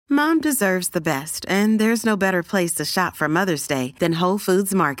Mom deserves the best, and there's no better place to shop for Mother's Day than Whole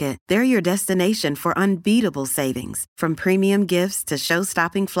Foods Market. They're your destination for unbeatable savings, from premium gifts to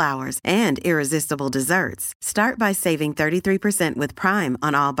show-stopping flowers and irresistible desserts. Start by saving 33% with Prime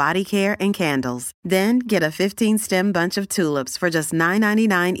on all body care and candles. Then get a 15-stem bunch of tulips for just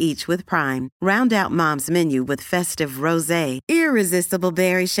 $9.99 each with Prime. Round out Mom's menu with festive rosé, irresistible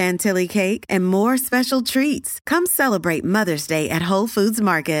berry chantilly cake, and more special treats. Come celebrate Mother's Day at Whole Foods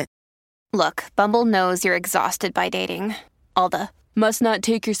Market. Look, Bumble knows you're exhausted by dating. All the must not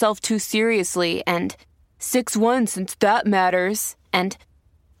take yourself too seriously and 6'1" since that matters. And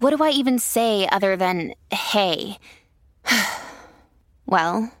what do I even say other than hey?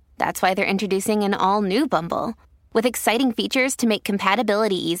 Well, that's why they're introducing an all-new Bumble with exciting features to make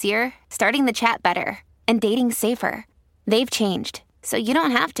compatibility easier, starting the chat better, and dating safer. They've changed, so you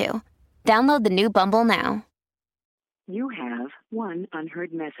don't have to. Download the new Bumble now. You have one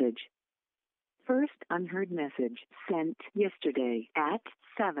unheard message. First unheard message sent yesterday at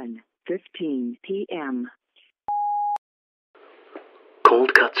 7:15 p.m.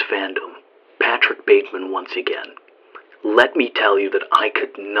 Cold Cuts fandom, Patrick Bateman once again. Let me tell you that I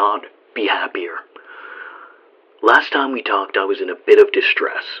could not be happier. Last time we talked, I was in a bit of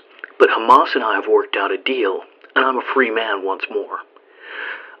distress, but Hamas and I have worked out a deal, and I'm a free man once more.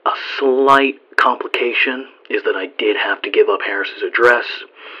 A slight complication is that I did have to give up Harris's address,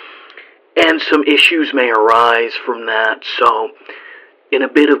 and some issues may arise from that, so in a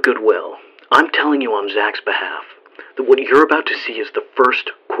bit of goodwill, I'm telling you on Zach's behalf that what you're about to see is the first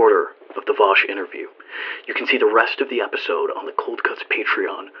quarter of the Vaush interview. You can see the rest of the episode on the Cold Cuts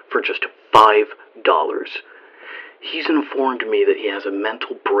Patreon for just $5. He's informed me that he has a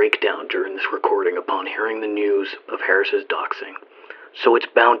mental breakdown during this recording upon hearing the news of Harris's doxing, so it's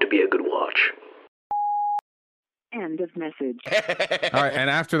bound to be a good watch. End of message. All right, and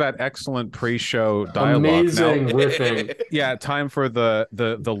after that excellent pre-show dialogue, amazing riffing. Yeah, time for the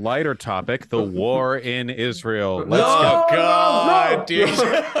lighter topic: the war in Israel. No, God, dude.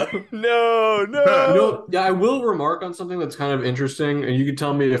 No. Yeah, I will remark on something that's kind of interesting, and you can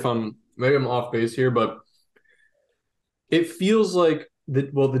tell me if maybe I'm off base here, but it feels like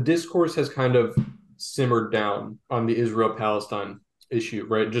the discourse has kind of simmered down on the Israel-Palestine issue,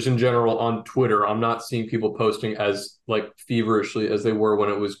 right? Just in general on Twitter, I'm not seeing people posting as like feverishly as they were when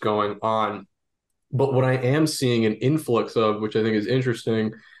it was going on. But what I am seeing an influx of, which I think is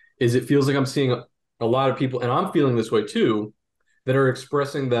interesting, is it feels like I'm seeing a lot of people, and I'm feeling this way too, that are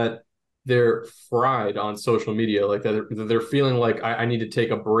expressing that they're fried on social media, like that they're feeling like I need to take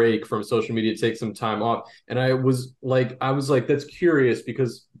a break from social media, take some time off. And I was like, that's curious,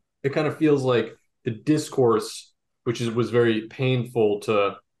 because it kind of feels like the discourse, which was very painful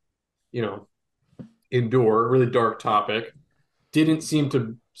to, endure, a really dark topic, didn't seem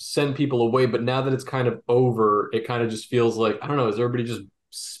to send people away. But now that it's kind of over, it kind of just feels like, I don't know, is everybody just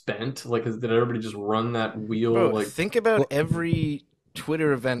spent? Like, did everybody just run that wheel? Bro, like, think about every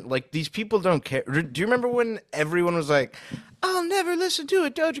Twitter event. Like, these people don't care. Do you remember when everyone was like, I'll never listen to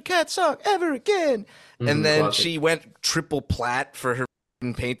a Doja Cat song ever again? And then classic. she went triple plat for her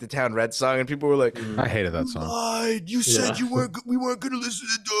Paint the Town Red song, and people were like, I hated that song. Lied. You said we weren't going to listen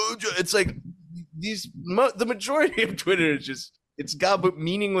to Doja. It's like the majority of Twitter is just, it's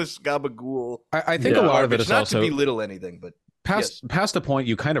meaningless gabagool. I think a lot of it is not also to belittle anything, but past the point,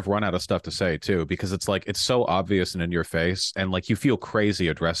 you kind of run out of stuff to say too, because it's like it's so obvious and in your face, and like you feel crazy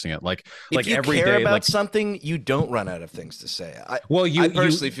addressing it. Like if you every care day, about like something, you don't run out of things to say. I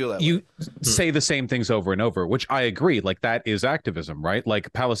personally feel that you way. say the same things over and over, which I agree. Like that is activism, right?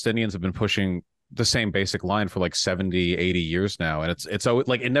 Like Palestinians have been pushing the same basic line for like 70, 80 years now, and it's always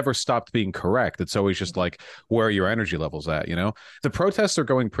like it never stopped being correct. It's always just like, where are your energy levels at? The protests are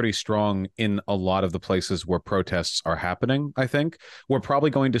going pretty strong in a lot of the places where protests are happening. I think we're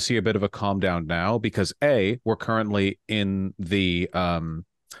probably going to see a bit of a calm down now, because we're currently in the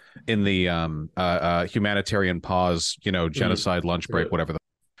humanitarian pause, genocide lunch break, whatever.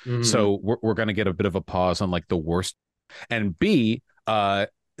 So we're going to get a bit of a pause on like the worst, and B,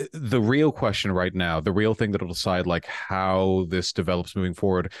 the real question right now, the real thing that'll decide like how this develops moving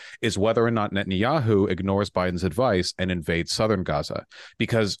forward, is whether or not Netanyahu ignores Biden's advice and invades southern Gaza,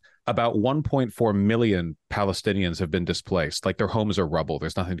 because about 1.4 million Palestinians have been displaced. Like their homes are rubble.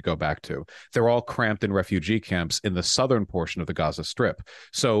 There's nothing to go back to. They're all cramped in refugee camps in the southern portion of the Gaza Strip.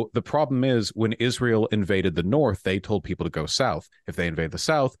 So the problem is, when Israel invaded the north, they told people to go south. If they invade the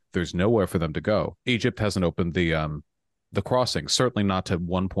south, there's nowhere for them to go. Egypt hasn't opened the crossing, certainly not to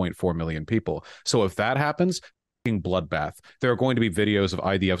 1.4 million people. So if that happens, bloodbath. There are going to be videos of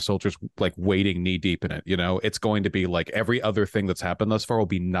IDF soldiers like wading knee deep in it. It's going to be like every other thing that's happened thus far will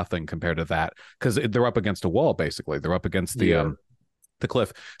be nothing compared to that, because they're up against a wall. Basically, they're up against the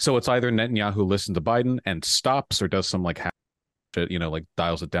cliff. So it's either Netanyahu listens to Biden and stops, or does some like shit, like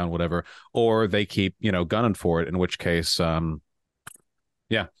dials it down, whatever, or they keep gunning for it. In which case,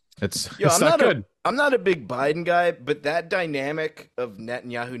 it's not good. I'm not a big Biden guy, but that dynamic of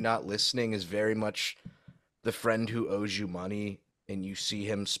Netanyahu not listening is very much the friend who owes you money and you see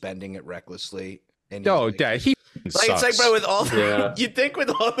him spending it recklessly. And he like, it's like, bro, with all you'd think with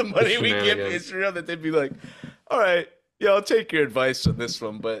all the money we give Israel that they'd be like, all right, I'll take your advice on this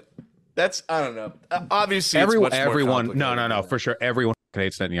one, but that's, I don't know. Obviously, everyone, no, for sure, everyone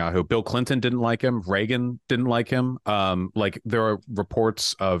hates Netanyahu. Bill Clinton didn't like him. Reagan didn't like him. Like there are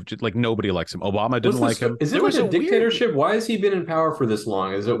reports of like nobody likes him. Obama didn't like him. Is it like a dictatorship? Why has he been in power for this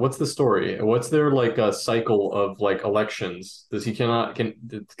long? What's the story? What's their like a cycle of like elections? Can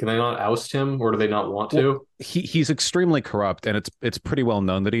they not oust him, or do they not want to? Well, he's extremely corrupt, and it's pretty well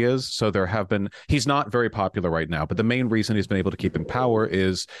known that he is. So he's not very popular right now, but the main reason he's been able to keep in power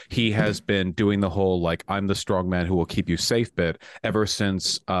is he has been doing the whole like I'm the strong man who will keep you safe bit ever since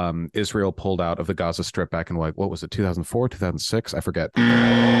Israel pulled out of the Gaza Strip back in like, what was it, 2004, 2006? I forget.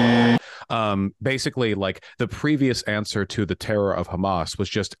 Basically, like the previous answer to the terror of Hamas was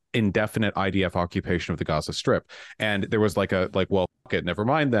just indefinite IDF occupation of the Gaza Strip, and there was well, fuck it, never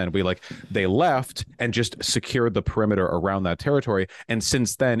mind. Then they left and just secured the perimeter around that territory, and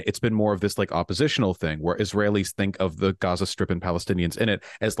since then it's been more of this like oppositional thing where Israelis think of the Gaza Strip and Palestinians in it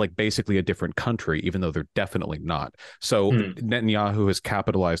as like basically a different country, even though they're definitely not. So Netanyahu has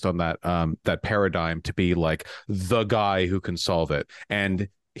capitalized on that paradigm to be like the guy who can solve it, and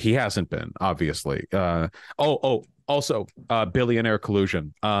he hasn't been, obviously. Also, billionaire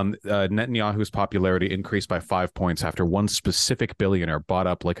collusion. Netanyahu's popularity increased by 5 points after one specific billionaire bought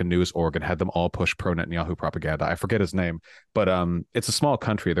up like a news org and had them all push pro-Netanyahu propaganda. I forget his name, but it's a small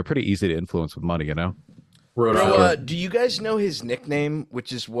country. They're pretty easy to influence with money, Bro, do you guys know his nickname,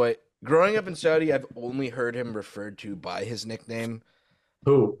 which is what, growing up in Saudi, I've only heard him referred to by his nickname?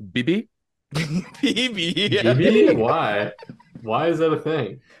 Who? Bibi? Bibi, yeah. Bibi? Why? Why is that a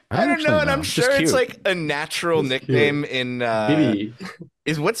thing? I don't know, and I'm sure it's like a natural nickname in Bibi.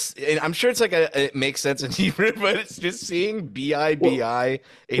 I'm sure it's like it makes sense in Hebrew, but it's just seeing B-I-B-I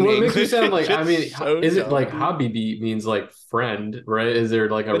in English. It makes me sound like, is it dumb. like Habibi means like friend, right? Is there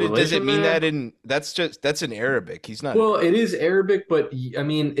like a relation? Does it mean there? that that's in Arabic? He's not. Well, it is Arabic, but I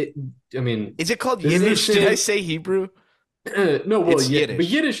mean, is it called Yiddish? Did I say Hebrew? No, well, it's Yiddish. But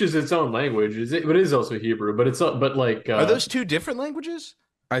Yiddish is its own language. But it is also Hebrew. But are those two different languages?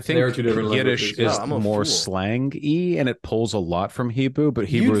 I think there are two different Yiddish languages. is more slang-y, and it pulls a lot from Hebrew, but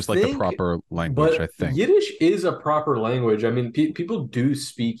Hebrew is like the proper language, I think. Yiddish is a proper language. I mean, people do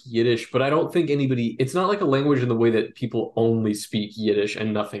speak Yiddish, but I don't think it's not like a language in the way that people only speak Yiddish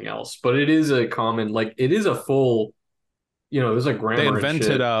and nothing else. But it is a common, like, it is a full, there's a grammar. They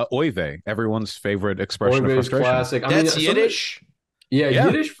invented oive, everyone's favorite expression of frustration. Classic. That's Yiddish? Yeah,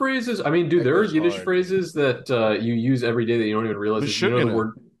 Yiddish phrases. I mean, dude, there are Yiddish phrases that you use every day that you don't even realize. You know the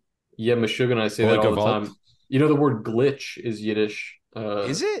word. Yeah, Meshuggah, I say that all the time. The word glitch is Yiddish.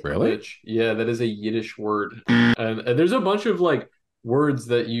 Is it? Really? Glitch. Yeah, that is a Yiddish word. And there's a bunch of like words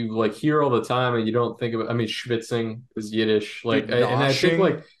that you like hear all the time and you don't think about. I mean, schwitzing is Yiddish. Like, and I think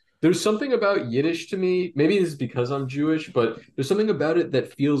like there's something about Yiddish to me. Maybe this is because I'm Jewish, but there's something about it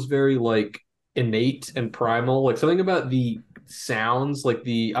that feels very like innate and primal. Like something about the sounds, like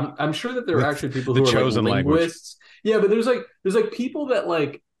I'm sure that there are actually people who are like linguists. Yeah, but there's like people that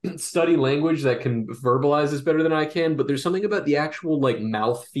like study language that can verbalize this better than I can, but there's something about the actual like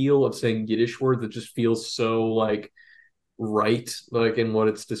mouth feel of saying Yiddish words that just feels so like right, like in what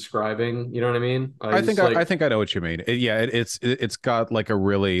it's describing. You know what I mean? I think I know what you mean. It's got like a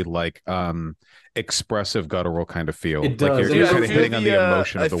really like expressive guttural kind of feel. It does. Like you're kind of hitting on the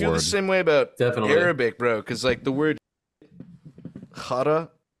emotion of the word. I feel the same way about Definitely. Arabic, bro, because like the word chara.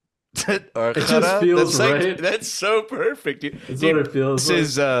 It just feels right. That's so perfect. That's what it feels like.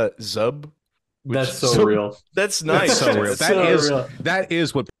 This is Zub. That's so real. That's nice. That's so real. Real. That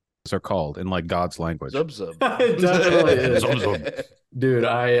is what are called in like God's language. Zub. It definitely is. Zub. Dude,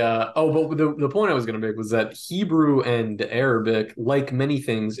 but the point I was going to make was that Hebrew and Arabic, like many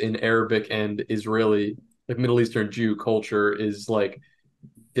things in Arabic and Israeli, like Middle Eastern Jew culture, is like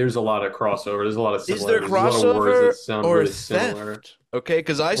there's a lot of crossover. There's a lot of similarities. Is there crossover or really theft? Similar. Okay,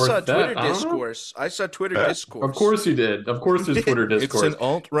 because I saw Twitter discourse. I saw Twitter discourse. Of course you did. Of course there's Twitter discourse. It's an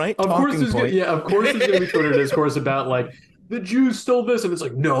alt-right Of course talking point. Of course there's going to be Twitter discourse about like the Jews stole this, and it's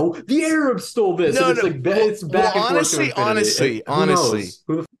like, no, the Arabs stole this. No, and it's no. like it's back and forth to honestly, infinity.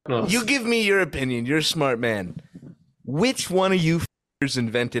 Who the fuck knows? You give me your opinion. You're a smart man. Which one of you f***ers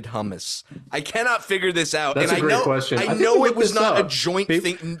invented hummus? I cannot figure this out. That's a great question. I know it was not a joint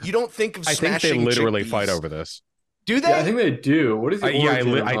thing. You don't think of smashing I think they literally chickpeas. fight over this. Do they? Yeah, I think they do. What is the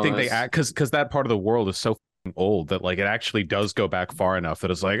origin of I think they hummus? because that part of the world is so old that like it actually does go back far enough that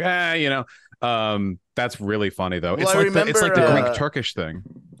it's like that's really funny though. Well, It's like the Greek Turkish thing.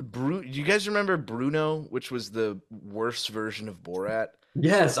 Do you guys remember Bruno, which was the worst version of Borat?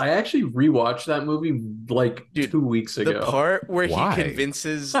 Yes, I actually rewatched that movie like 2 weeks ago. The part where he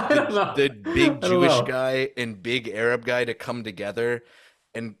convinces the big Jewish guy and big Arab guy to come together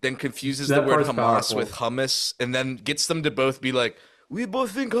and then confuses the word Hamas with hummus and then gets them to both be like, we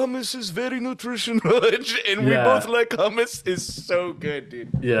both think hummus is very nutritional and we both like hummus is so good, dude.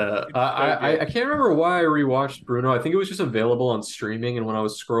 Yeah, I can't remember why I rewatched Bruno. I think it was just available on streaming, and when I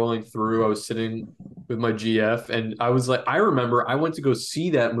was scrolling through, I was sitting with my GF, and I was like, I remember I went to go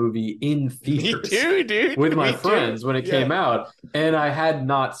see that movie in theaters with my friends when it came out, and I had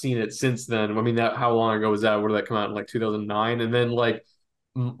not seen it since then. I mean, how long ago was that? Where did that come out? In like 2009, and then like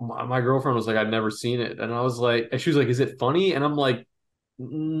my girlfriend was like, I'd never seen it, and I was like, and she was like, is it funny? And I'm like, I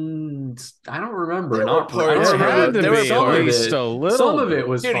don't remember. There not were parts. there were some of it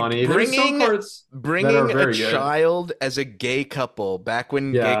was funny. Bringing a good. child as a gay couple back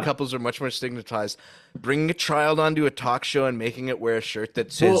when gay couples were much more stigmatized. Bringing a child onto a talk show and making it wear a shirt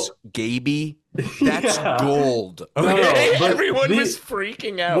that says "Gaby." That's gold. Okay? No, everyone was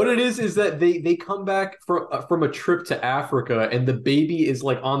freaking out. What it is that they come back from a trip to Africa, and the baby is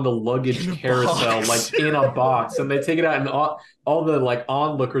like on the luggage carousel, like in a box, and they take it out, and all the like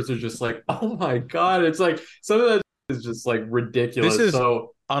onlookers are just like, oh my god! It's like some of that is just like ridiculous. This is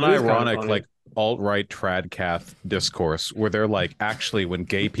so unironic, like alt-right tradcath discourse where they're like, actually, when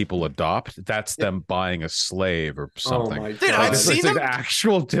gay people adopt, that's them buying a slave or something. Oh my Dude, god! I've seen them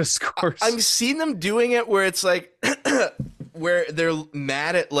actual discourse. I've seen them doing it where it's like where they're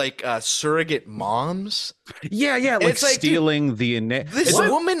mad at like surrogate moms. Yeah, like it's like, stealing dude, the this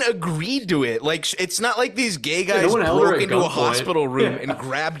woman agreed to it. Like, it's not like these gay guys broke into a hospital room and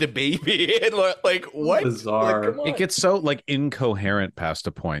grabbed a baby and like what? Bizarre. Like, it gets so like incoherent past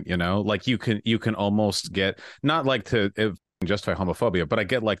a point, like you can almost get, not like to justify homophobia, but I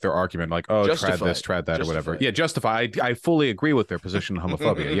get like their argument, like, oh, trad this, trad that, or whatever. Yeah, justify. I fully agree with their position on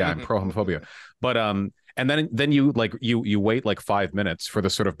homophobia. Yeah, I'm pro homophobia, but and then you like you wait like 5 minutes for the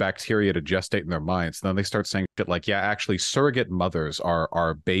sort of bacteria to gestate in their minds, and then they start saying shit like, yeah, actually surrogate mothers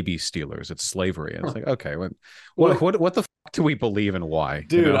are baby stealers, it's slavery. And it's like, okay, what the fuck do we believe and why?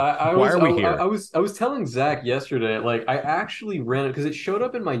 Dude, why are we here? I was telling Zach yesterday, like I actually ran it because it showed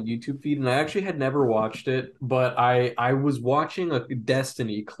up in my YouTube feed, and I actually had never watched it, but I was watching a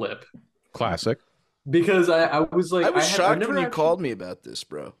Destiny clip. Classic. Because I was like, I was shocked when you called me about this,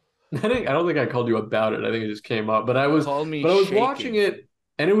 bro. I don't think I called you about it. I think it just came up. But I was shaking. Watching it,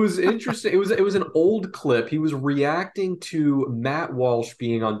 and it was interesting. it was an old clip. He was reacting to Matt Walsh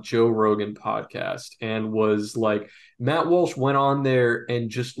being on Joe Rogan podcast, and was like, Matt Walsh went on there and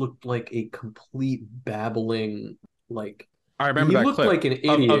just looked like a complete babbling, like, I remember that looked clip like an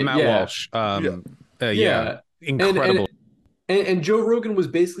idiot. of Matt Walsh. Incredible. And Joe Rogan was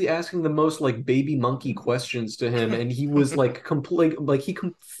basically asking the most like baby monkey questions to him, and he was like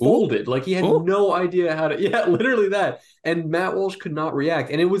folded, like he had no idea how to. Yeah, literally that. And Matt Walsh could not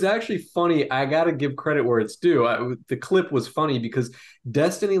react, and it was actually funny. I gotta give credit where it's due. The clip was funny because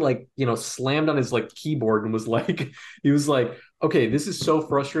Destiny slammed on his like keyboard and was like, he was like, okay, this is so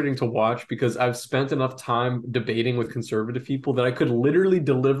frustrating to watch because I've spent enough time debating with conservative people that I could literally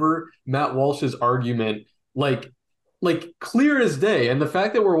deliver Matt Walsh's argument like clear as day. And the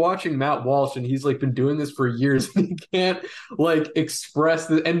fact that we're watching Matt Walsh and he's like been doing this for years and he can't like express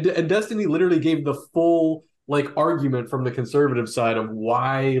the and Destiny literally gave the full like argument from the conservative side of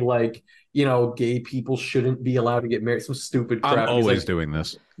why like gay people shouldn't be allowed to get married. Some stupid crap. I'm always doing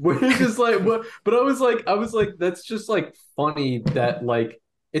this. We're just like what? But I was like that's just like funny that like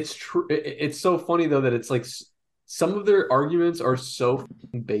it's true. It's so funny though that it's like some of their arguments are so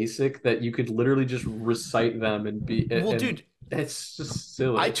basic that you could literally just recite them and be. Dude, it's just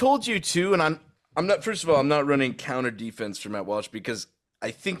silly. I told you too, and I'm not. First of all, I'm not running counter defense for Matt Walsh because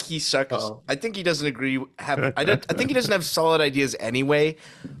I think he sucks. Uh-oh. I think he doesn't agree. I think he doesn't have solid ideas anyway.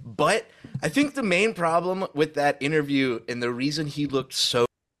 But I think the main problem with that interview and the reason he looked so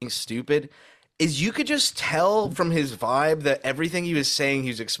stupid is you could just tell from his vibe that everything he was saying, he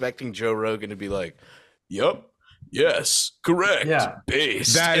was expecting Joe Rogan to be like, "Yup. Yes, correct. Yeah,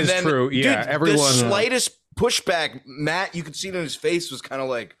 based." That is true. Yeah, dude, everyone. The slightest pushback, Matt, you could see it in his face, was kind of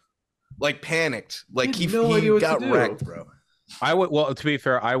like panicked, like he got wrecked, bro. Well, to be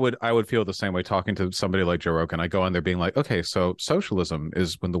fair, I would feel the same way talking to somebody like Joe Rogan. I go on there being like, okay, so socialism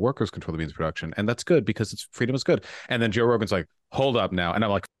is when the workers control the means of production, and that's good because freedom is good. And then Joe Rogan's like, hold up now, and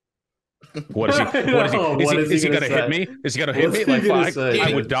I'm like, what is he? Is he gonna hit me? Is he gonna hit me? Like,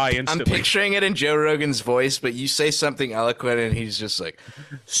 I would die instantly. I'm picturing it in Joe Rogan's voice, but you say something eloquent, and he's just like,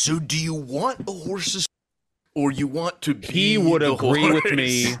 so do you want a horse's? Or you want to be He would agree horse. with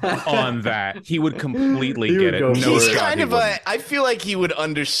me on that. He would completely get it. He's kind of I feel like he would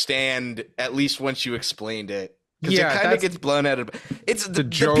understand at least once you explained it. Because it kind of gets blown out of it's the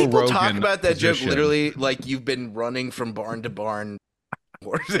people Rogan talk about that joke literally like you've been running from barn to barn.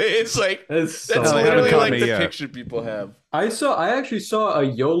 It's like that's literally like the picture people have. I actually saw a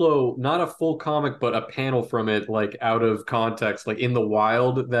YOLO, not a full comic, but a panel from it, like out of context, like in the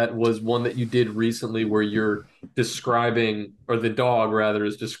wild. That was one that you did recently, where you're describing, or the dog rather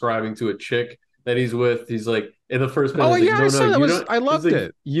is describing to a chick that he's with. He's like in the first panel. I loved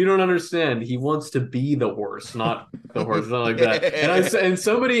it. You don't understand. He wants to be the horse, not the horse. Not like that. And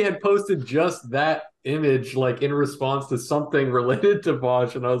somebody had posted just that image, like in response to something related to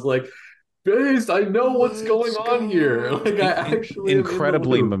Vaush, and I was like, based, I know what's going on here. Like, I actually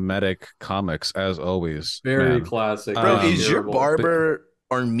incredibly mimetic comics as always. Very classic. Bro, is your barber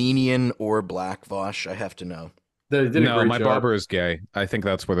Armenian or black, Vaush? I have to know. No, my barber is gay. I think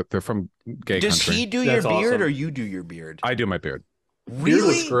that's where they're from. Gay country. Does he do your beard or you do your beard? I do my beard. Really? Beard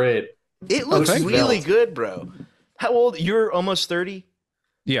looks great. It looks really good, bro. How old? You're almost 30?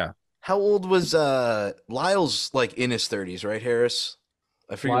 Yeah. How old was Lyle's, like in his 30s, right, Harris?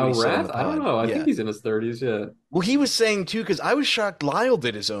 I forget Lyle Rath? I don't know. I think he's in his 30s, yeah. Well, he was saying, too, because I was shocked Lyle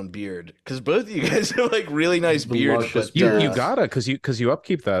did his own beard. Because both of you guys have, like, really nice beards. But, you gotta, because you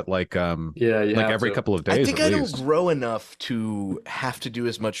upkeep that, like, like every couple of days. I think I don't grow enough to have to do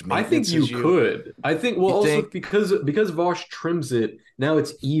as much maintenance. I think you could. I think, well, also because Vaush trims it, now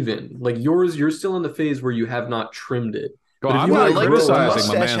it's even. Like, you're still in the phase where you have not trimmed it. Well, I'm not criticizing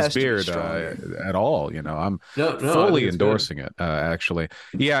my man's beard at all. You know, I'm fully endorsing it, actually.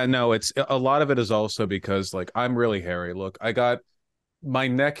 Yeah, no, it's a lot of it is also because, like, I'm really hairy. Look, my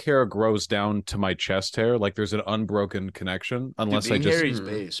neck hair grows down to my chest hair. Like, there's an unbroken connection. Unless I just hairy's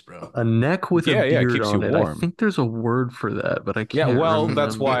base, bro. A neck with a beard it keeps on you it. warm. I think there's a word for that, but I can't. Yeah, well, remember.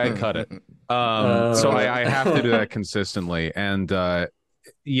 that's why I cut it. So I have to do that consistently, and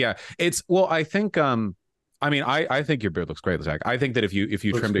it's I think. I mean, I think your beard looks great, Zach. I think that if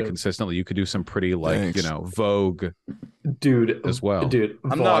you trimmed it consistently, you could do some pretty Vogue, dude, as well. Dude,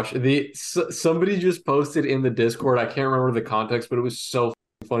 somebody just posted in the Discord. I can't remember the context, but it was so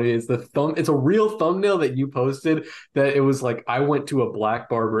funny. It's It's a real thumbnail that you posted. That it was like, I went to a black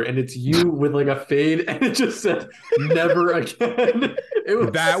barber, and it's you with like a fade, and it just said "never again."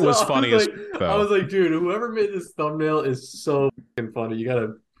 That was funny as I was like, dude, whoever made this thumbnail is so fucking funny. You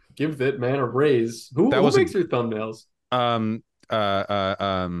gotta give that man a raise. Who makes your thumbnails? Are they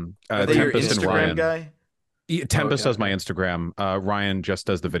your Instagram guy? Tempest does my Instagram. Ryan just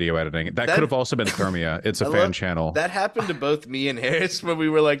does the video editing. That could have also been Thermia. It's a fan channel. That happened to both me and Harris when we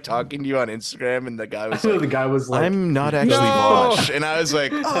were like talking to you on Instagram, and the guy was like, "I'm not actually Vaush," and I was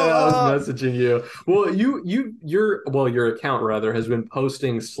like, "Oh." I was messaging you. Well, your account rather has been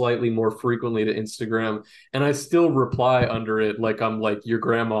posting slightly more frequently to Instagram, and I still reply under it like I'm like your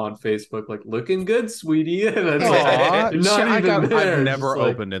grandma on Facebook, like looking good, sweetie. And it's I've never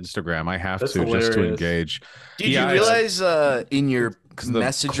opened Instagram. I have to just to engage. Did you realize in your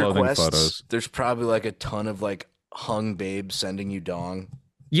message requests, photos, there's probably like a ton of like hung babes sending you dong?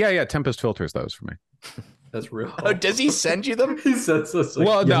 Yeah. Tempest filters those for me. That's real. Oh, does he send you them? He sends us.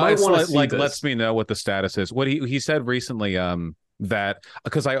 Well, no, it's like lets me know what the status is. What he said recently, that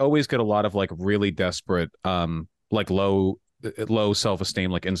because I always get a lot of like really desperate, like low self-esteem,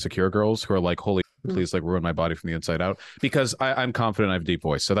 like insecure girls who are like, holy, please, like ruin my body from the inside out, because I'm confident I have a deep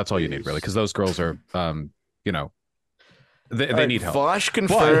voice. So that's all you need, really, because those girls are they need help. Vaush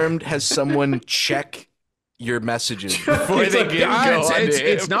confirmed. Has someone check your messages before they get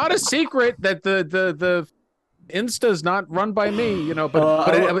it's not a secret that the Insta's not run by me, but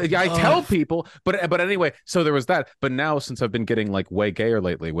I tell people, but anyway, so there was that. But now, since I've been getting like way gayer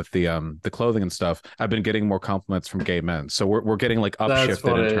lately with the clothing and stuff, I've been getting more compliments from gay men. So we're getting like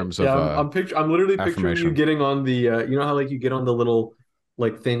upshifted in terms of I'm literally picturing you getting on the you know how like you get on the little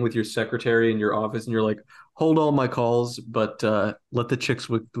like thing with your secretary in your office, and you're like, hold all my calls, but let the chicks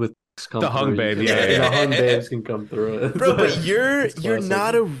with come the hung through. babe, yeah. The hung babes can come through it. Bro, but you're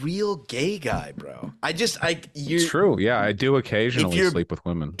not a real gay guy, bro. It's true. Yeah, I do occasionally sleep with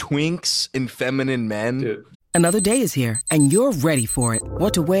women. Twinks and feminine men. Dude. Another day is here, and you're ready for it.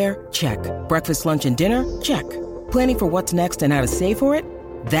 What to wear? Check. Breakfast, lunch, and dinner? Check. Planning for what's next and how to save for it?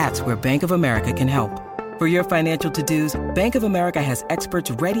 That's where Bank of America can help. For your financial to-dos, Bank of America has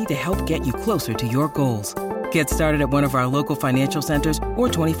experts ready to help get you closer to your goals. Get started at one of our local financial centers or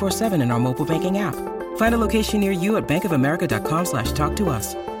 24/7 in our mobile banking app. Find a location near you at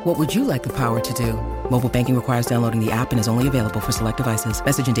bankofamerica.com/talktous. What would you like the power to do? Mobile banking requires downloading the app and is only available for select devices.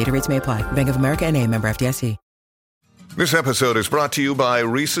 Message and data rates may apply. Bank of America N.A., member FDIC. This episode is brought to you by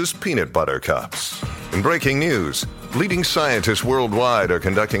Reese's Peanut Butter Cups. In breaking news, leading scientists worldwide are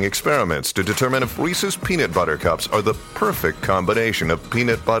conducting experiments to determine if Reese's Peanut Butter Cups are the perfect combination of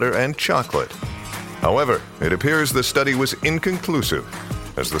peanut butter and chocolate. However, it appears the study was inconclusive,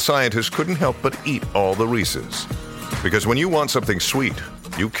 as the scientists couldn't help but eat all the Reese's. Because when you want something sweet,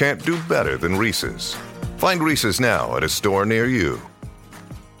 you can't do better than Reese's. Find Reese's now at a store near you.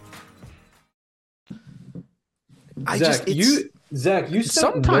 Zach, you sent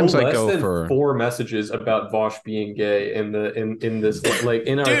sometimes no I less go than for 4 messages about Vaush being gay in this like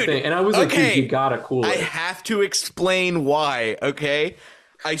in our Dude, thing, and I was like, dude, you gotta cool I it. have to explain why. Okay,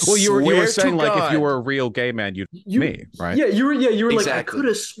 you were saying like if you were a real gay man, you'd me, right? Yeah, you were Exactly. like, I could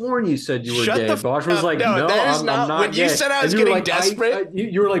have sworn you said you were Shut gay. the Vaush f- was up. like, No, no, that is I'm not- not when gay. you said I was And you were getting like, desperate-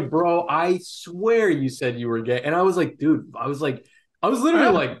 you were like, bro, I swear you said you were gay, and I was like, dude, I was literally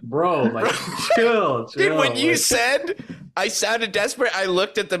like, bro, like, chill. Dude, when you like, said I sounded desperate, I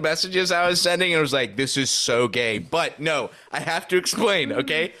looked at the messages I was sending and was like, this is so gay. But no, I have to explain,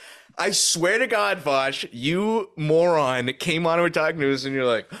 okay? I swear to God, Vaush, you moron came on and we're talking to us and you're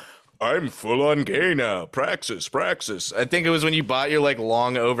like, I'm full on gay now. Praxis. I think it was when you bought your like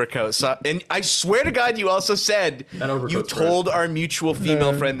long overcoat. So, and I swear to God, you also said you told our mutual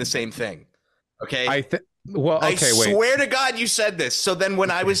female friend the same thing. Okay? I swear to God you said this. So then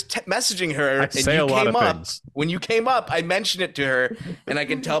when I was messaging her and when you came up, I mentioned it to her and I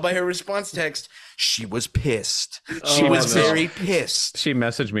can tell by her response text, she was pissed. She was very pissed. She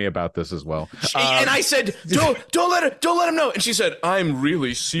messaged me about this as well. And I said, don't let him know. And she said, I'm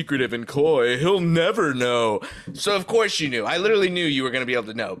really secretive and coy. He'll never know. So of course you knew. I literally knew you were going to be able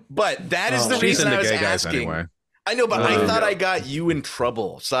to know. But that is the reason I was asking. Anyway. I know, but I thought I got you in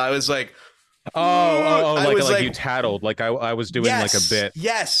trouble. So I was like, like you tattled, like I was doing like a bit.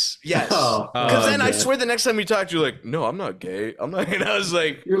 Yes. Because then I swear the next time we talked, you're like, no, I'm not gay. I'm not. And I was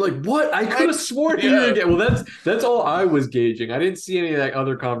like, you're like, what? I could have sworn you were gay. Well, that's all I was gauging. I didn't see any of that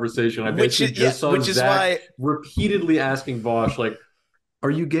other conversation. I basically just saw Zach repeatedly asking Vaush, like, are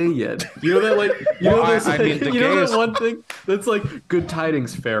you gay yet? You know that, like, that one thing that's like, good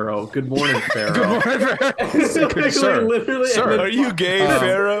tidings, Pharaoh. Good morning, Pharaoh. Good morning, Pharaoh. Sir, literally, sir. Are you gay,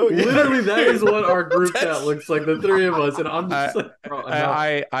 Pharaoh? Literally, that is what our group chat looks like. The 3 of us, and I'm just like, bro,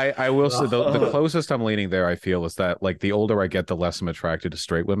 I will say the closest I'm leaning there, I feel, is that like the older I get, the less I'm attracted to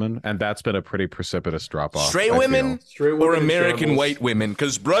straight women, and that's been a pretty precipitous drop off. Straight women or American white women?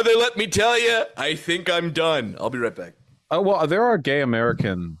 Because brother, let me tell you, I think I'm done. I'll be right back. Oh, well, there are gay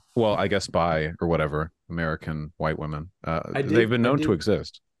American, well, I guess bi or whatever, American white women. They've been known to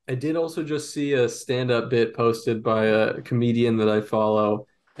exist. I did also just see a stand-up bit posted by a comedian that I follow,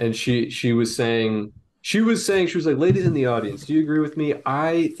 and she was saying, she was like, ladies in the audience, do you agree with me?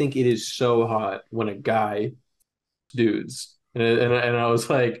 I think it is so hot when a guy dudes. And I was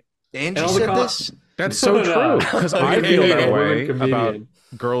like, Angie said this? That's so true. Because I feel that way about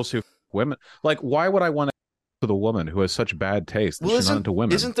girls who women. Like, why would I want to with a woman who has such bad taste that she's not into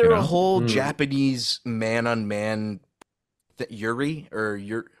women? Isn't there a whole Japanese man on man Yuri or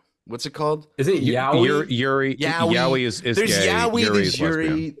what's it called? Is it Yaoi? Yuri. Yaoi is there's gay. Yaoi, Yuri there's is Yuri,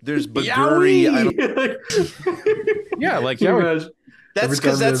 lesbian. there's Baguri. Yeah, like Yaoi. That's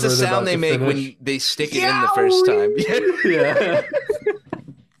because that's the sound they make when they stick it in the first time. Yeah.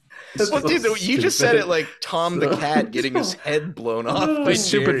 Well, dude, you just said it like Tom the cat getting his head blown off. It's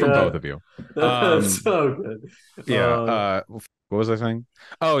stupid from both of you. That's so good. Yeah. What was I saying?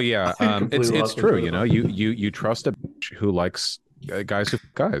 Oh yeah. It's true. You know, you trust a bitch who likes guys.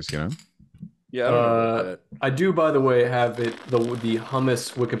 You know. Yeah. I do, by the way, have the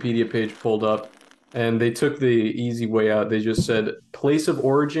hummus Wikipedia page pulled up, and they took the easy way out. They just said place of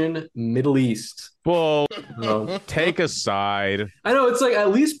origin, Middle East. Well, take a side. I know, it's like at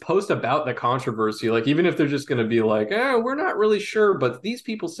least post about the controversy. Like, even if they're just going to be like, we're not really sure, but these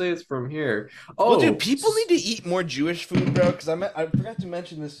people say it's from here. Well, dude, people need to eat more Jewish food, bro. Because I forgot to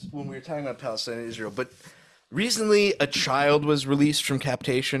mention this when we were talking about Palestine and Israel. But recently, a child was released from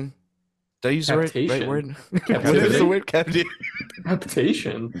captation. Did I use the right word? What is the word?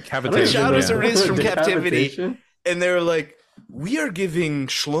 Cavitation. The shadows are released from captivity, and they were like, "We are giving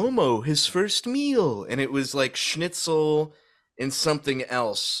Shlomo his first meal," and it was like schnitzel and something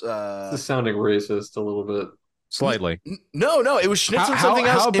else. This is sounding racist a little bit. Slightly. No, it was schnitzel and something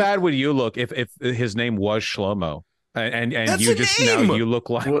else. How bad would you look if his name was Shlomo? And that's you a just name. now you look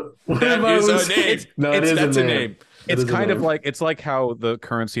like that is a name. That's a name. It's kind of like how the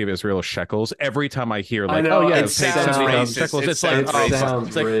currency of Israel is shekels. Every time I hear like, it sounds racist. Shekels, it's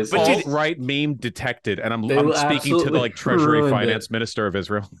like alt-right meme detected, and I'm speaking to the like Treasury Finance Minister of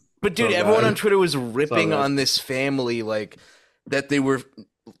Israel. But dude, everyone on Twitter was ripping on this family, like that they were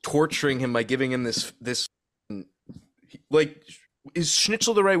torturing him by giving him this like, is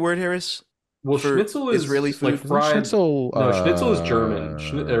schnitzel the right word, Harris? Well, schnitzel is Israeli food. Like fried. Schnitzel, schnitzel is German.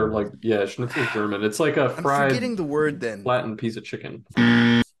 Schnitzel is German. It's like a fried. I'm forgetting the word then. Flattened piece of chicken.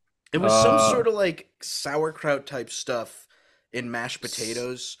 It was some sort of like sauerkraut type stuff in mashed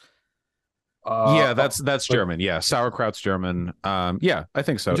potatoes. That's German. Yeah, sauerkraut's German. Yeah, I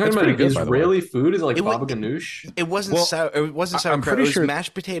think so. You're talking about good, Israeli food? Is it like baba ganoush? It wasn't it wasn't sauerkraut. It was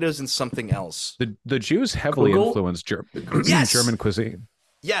mashed potatoes and something else. The Jews heavily influenced German cuisine.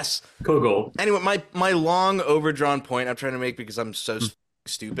 Yes. Kugel. Anyway, my long overdrawn point I'm trying to make, because I'm so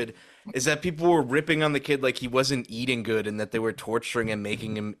stupid, is that people were ripping on the kid like he wasn't eating good and that they were torturing and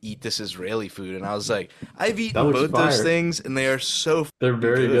making him eat this Israeli food. And I was like, I've eaten both those things and they are they're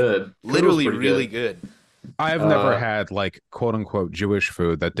very good. Literally really good. I've never had like quote unquote Jewish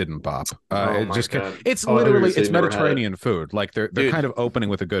food that didn't bop. It's Mediterranean food. Like they're kind of opening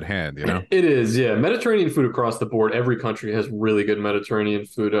with a good hand, you know? It is, yeah. Mediterranean food across the board. Every country has really good Mediterranean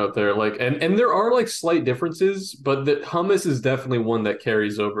food out there. Like, and there are like slight differences, but the hummus is definitely one that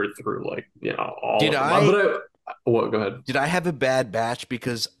carries over through, like, you know, all of them. Go ahead. Did I have a bad batch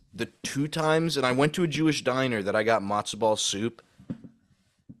because the 2 times, and I went to a Jewish diner that I got matzo ball soup.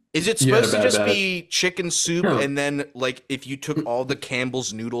 Is it supposed to just be chicken soup, and then like if you took all the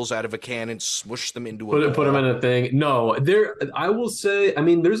Campbell's noodles out of a can and smushed them into put them in a thing? No, I will say, I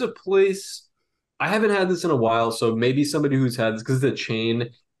mean, there's a place. I haven't had this in a while, so maybe somebody who's had this, because the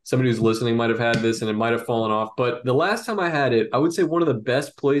chain, somebody who's listening might have had this and it might have fallen off. But the last time I had it, I would say one of the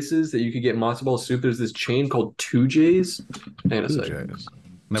best places that you could get matzo ball soup. There's this chain called 2J's. Hang on a second.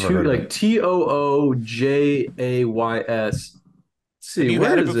 Never heard of it. TOOJAYS. See, have you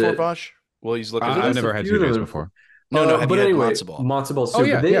had it before, Vaush? Well, he's looking. I've never had 2J's before. No. Have but you anyway, had matzo ball? Matzo ball soup. Oh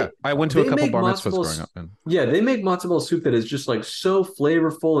yeah. I went to a couple bar mitzvahs growing up. Yeah, they make matzo ball soup that is just like so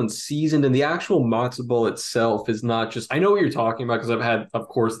flavorful and seasoned, and the actual matzo ball itself is not just. I know what you're talking about because I've had, of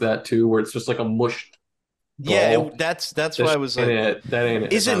course, that too, where it's just like a mushed ball. Yeah, that's why I was like, that ain't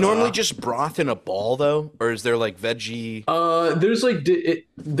it. Is it normally just broth in a ball though, or is there like veggie?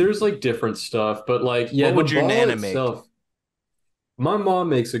 There's like different stuff, but like what would your nana make? My mom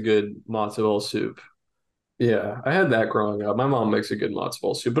makes a good matzo ball soup. Yeah, I had that growing up. My mom makes a good matzo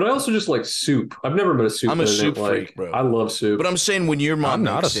ball soup, but I also just like soup. I've never been a soup. I'm a soup freak, bro. I love soup. But I'm saying when your mom, I'm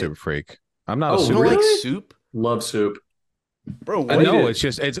not a soup freak. I'm not a soup. You don't like soup? Love soup, bro. No,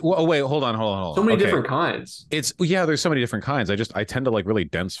 it's. Oh wait, hold on. So many different kinds. There's so many different kinds. I tend to like really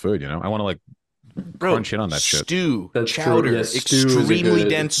dense food. You know, I want to like crunch in on that shit. Stew, chowder, extremely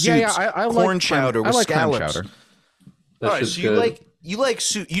dense soups. Yeah, I like corn chowder with scallops. Chowder. All right, so you like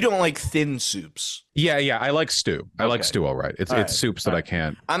soup. You don't like thin soups. Yeah. I like stew. I like stew. All right. It's soups that I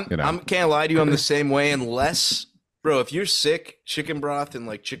can't. I can't lie to you. I'm the same way. Unless, bro, if you're sick, chicken broth and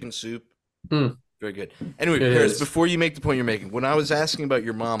like chicken soup, very good. Anyway, Paris, before you make the point you're making, when I was asking about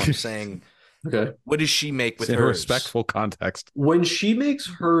your mom, I'm saying, okay, what does she make with hers? In respectful context. When she makes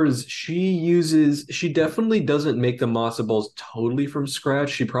hers, she definitely doesn't make the matzo balls totally from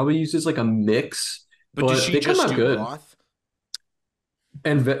scratch. She probably uses like a mix, but does she just do good. Broth?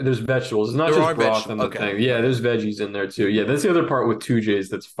 And there's vegetables. It's not just broth in the thing. Yeah, there's veggies in there too. Yeah, that's the other part with 2J's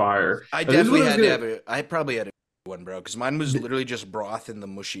that's fire. I definitely had to have it. I probably had one, bro, because mine was literally just broth in the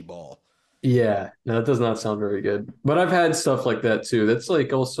mushy ball. Yeah, no, that does not sound very good. But I've had stuff like that too. That's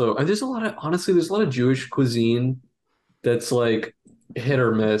like also, and there's a lot of Jewish cuisine that's like hit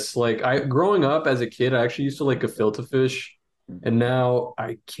or miss. Like growing up as a kid, I actually used to like gefilte fish. And now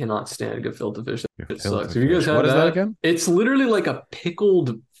I cannot stand gefilte fish. It sucks. Have you guys had what is that again? It's literally like a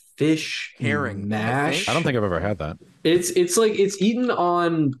pickled fish herring mash. I don't think I've ever had that. It's like it's eaten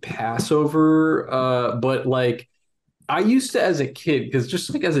on Passover, but like I used to as a kid, because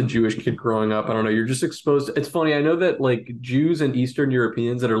just like as a Jewish kid growing up, I don't know, you're just exposed to, it's funny. I know that like Jews and Eastern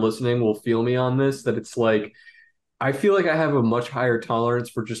Europeans that are listening will feel me on this, that it's like I feel like I have a much higher tolerance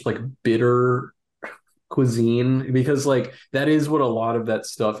for just like bitter cuisine, because like that is what a lot of that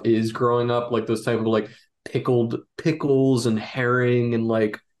stuff is growing up, like those type of like pickled pickles and herring and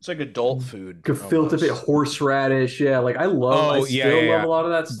like it's like adult food. Gefilte fish, horseradish. Yeah, like I still love a lot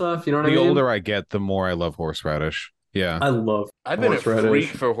of that stuff. You know what I mean? The older I get, the more I love horseradish. Yeah. I've been a freak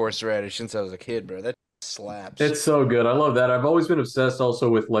for horseradish since I was a kid, bro. That slaps. It's so good. I love that. I've always been obsessed also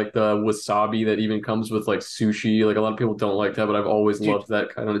with like the wasabi that even comes with like sushi. Like a lot of people don't like that, but I've always loved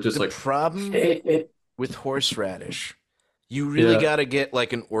that kind of just the like problem with horseradish. You really got to get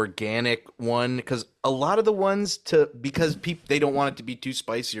like an organic one, because a lot of the ones because they don't want it to be too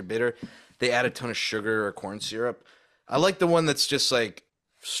spicy or bitter, they add a ton of sugar or corn syrup. I like the one that's just like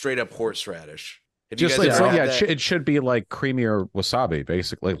straight up horseradish. Just like it should be like creamier wasabi,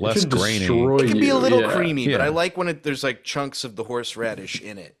 basically less grainy. It can be a little creamy, but I like when there's like chunks of the horseradish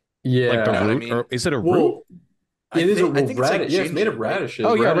in it. Yeah, like the root. I mean? Or is it a root? It is a radish. Yeah, it's made of radishes.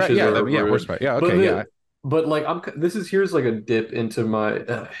 Oh yeah, horseradish. Yeah, okay, But like here's like a dip into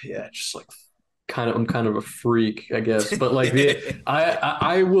my just like I'm kind of a freak, I guess. But like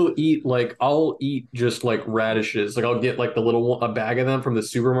I will eat I'll eat just like radishes. Like I'll get like a bag of them from the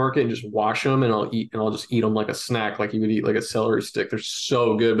supermarket and just wash them, and I'll just eat them like a snack, like you would eat like a celery stick. They're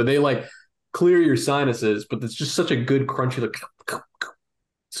so good, but they like clear your sinuses. But it's just such a good crunchy, like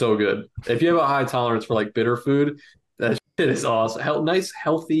so good. If you have a high tolerance for like bitter food, that shit is awesome. Nice,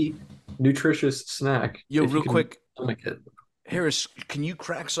 healthy, nutritious snack. Yo, real quick. Harris, can you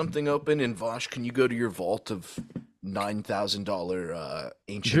crack something open? And Vaush, can you go to your vault of $9,000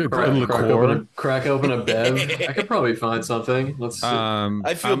 ancient crack open a bev? I could probably find something. Let's see.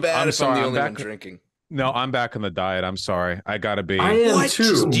 I feel bad if I'm the only one drinking. No, I'm back on the diet. I'm sorry. I gotta be. I am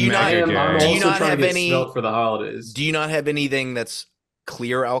too. Do you not have any for the holidays? Do you not have anything that's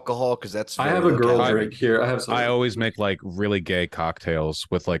clear alcohol? Because that's I have a girl drink here. I always make like really gay cocktails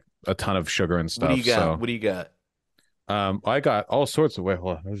with like a ton of sugar and stuff. What do you got? What do you got? I got all sorts of. Wait,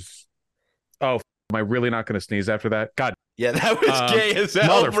 hold on. Am I really not going to sneeze after that? God. Yeah, that was gay as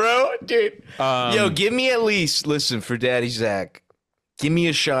hell, bro, dude. Yo, give me at least. Listen, for Daddy Zach, give me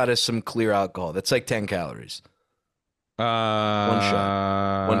a shot of some clear alcohol. That's like 10 calories. One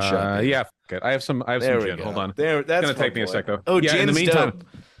shot. Yeah, it. I have some gin. Hold on. That's gonna take me a sec though. Oh, yeah. In the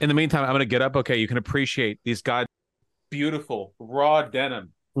meantime, I'm gonna get up. Okay, you can appreciate these beautiful raw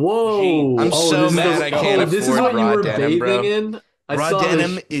denim. Whoa! Jeans. I'm so mad I can't afford this is what raw you were denim, bro. In? Raw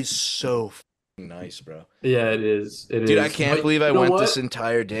denim is so nice, bro. Yeah, it is. Dude, I can't believe I went this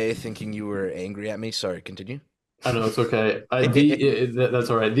entire day thinking you were angry at me. Sorry, continue. I know, it's okay. That's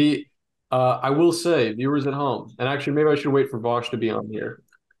all right. I will say, viewers at home, and actually maybe I should wait for Vaush to be on here.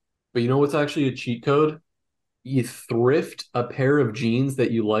 But you know what's actually a cheat code? You thrift a pair of jeans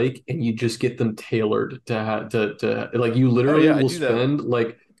that you like, and you just get them tailored to like you literally will spend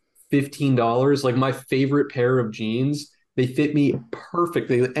like $15. Like my favorite pair of jeans, they fit me perfect.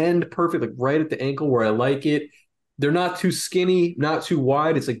 They end perfect, like right at the ankle where I like it. They're not too skinny, not too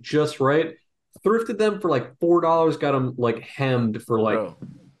wide. It's like just right. Thrifted them for like $4. Got them like hemmed for like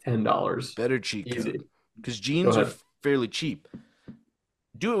 $10. Better cheat code, because jeans are fairly cheap.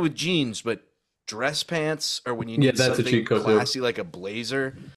 Do it with jeans, but dress pants, or when you need something classy like a blazer,